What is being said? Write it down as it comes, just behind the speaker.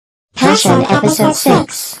Russian Episode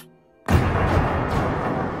 6.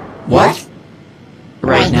 What?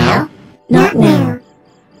 Right now? Not now.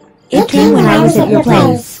 It came when I was at your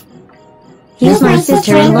place. He's my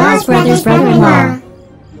sister-in-law's brother's brother-in-law.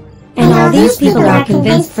 And all these people are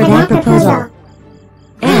convinced for that proposal.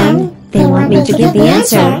 And they want me to give the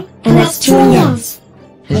answer, and that's to a yes.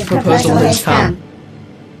 His proposal has come.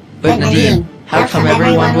 But Nadine, how come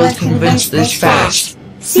everyone was convinced this fast?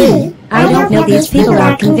 See, I don't know these people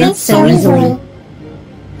are convinced so easily.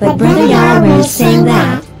 But Brother Yara is saying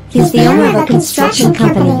that he's the owner of a construction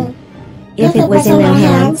company. If it was in their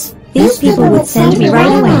hands, these people would send me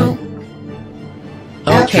right away.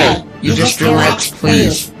 Okay, you just relax,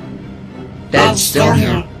 please. Dad's still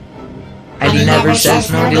here. And he never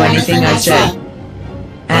says no to anything I say.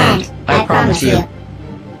 And, I promise you,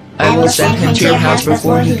 I will send him to your house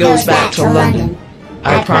before he goes back to London.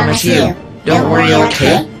 I promise you. Don't worry,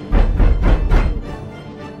 okay?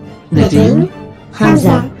 Nadine?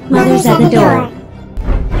 Hamza, Mother's at the door.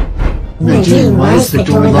 Nadine, why is the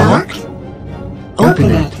door locked? Open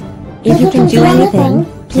it. If you can do anything,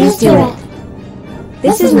 please do it.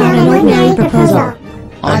 This is not an ordinary proposal.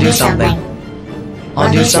 I'll do something.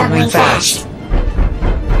 I'll do something fast.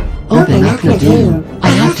 Open up, Nadine. I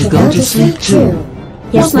have to go to sleep too.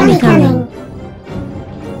 Yes, Mommy, coming.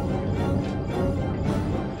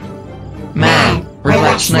 Man,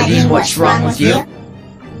 relax, Nadine, what's wrong with you?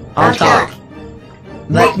 I'll talk.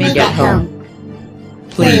 Let me get home.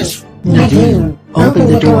 Please. Nadine, open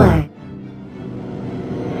the door.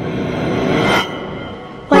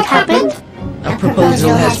 What happened? A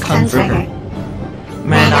proposal has come for her.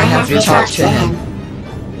 Man, I have to talk to him.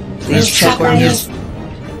 Please check where he is.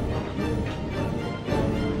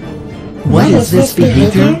 What is this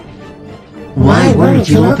behavior? Why weren't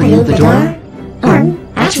you opening the door?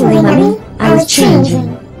 Actually, Mommy, I was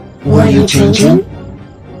changing. Were you changing?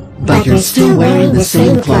 But you're still wearing the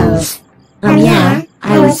same clothes. Yeah,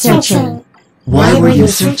 I was searching. Why were you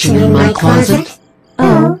searching in my closet?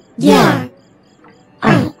 Oh, yeah.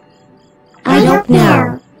 I don't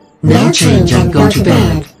know. Now change and go to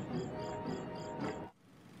bed.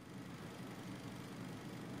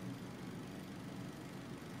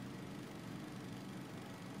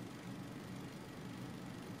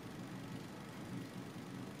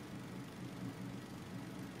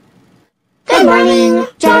 Good morning,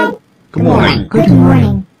 Dad. Good morning. Good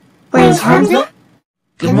morning. Where's Hamza?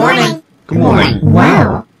 Good morning. Good morning.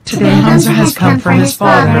 Wow, today Hamza has come from his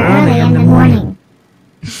father early in the morning.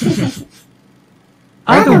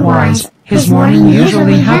 Otherwise, his morning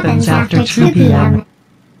usually happens after 2 p.m.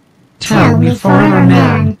 Tell me, foreigner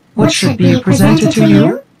man, what should be presented to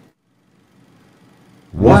you?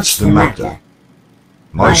 What's the matter?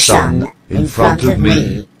 My son, in front of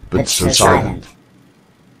me, but so silent.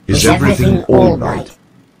 Is everything all right?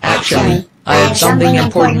 Actually, I have something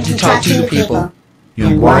important to talk to you people.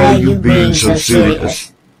 And why are you being so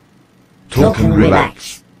serious? Talk and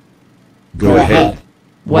relax. Go ahead.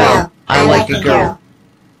 Well, I like a girl.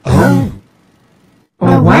 Oh,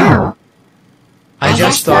 Oh wow, I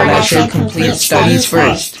just thought I should complete studies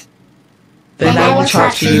first. Then I will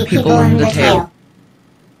talk to you people in detail.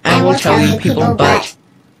 I will tell you people, but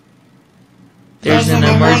there's an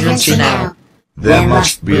emergency now. there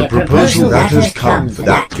must be a proposal that has come for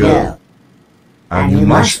that girl. And you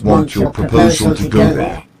must want your proposal to go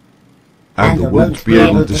there. And you won't be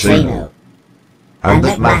able to say no. And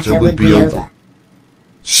that matter would be over.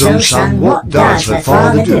 So, son, what does her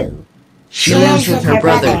father do? She lives with her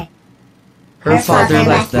brother. Her father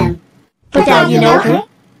left them. But Dad, you know her?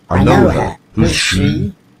 I know her. Who's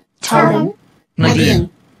she? Tell him. Nadine.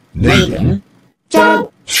 Nadine? Dad,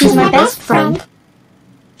 she's my best friend.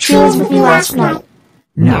 She was with me last night.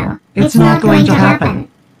 no, it's not going to happen.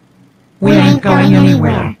 We ain't going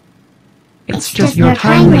anywhere. It's just your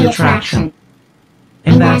timely attraction.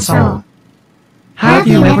 And that's all. Have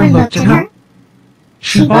you ever looked at her?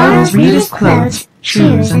 She borrows Rita's clothes,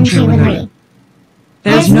 shoes, and jewelry.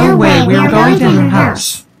 There's no way we're going to her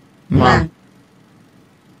house. Mom.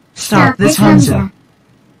 Stop this, Hamza.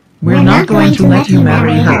 We're not going to let you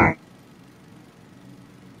marry her.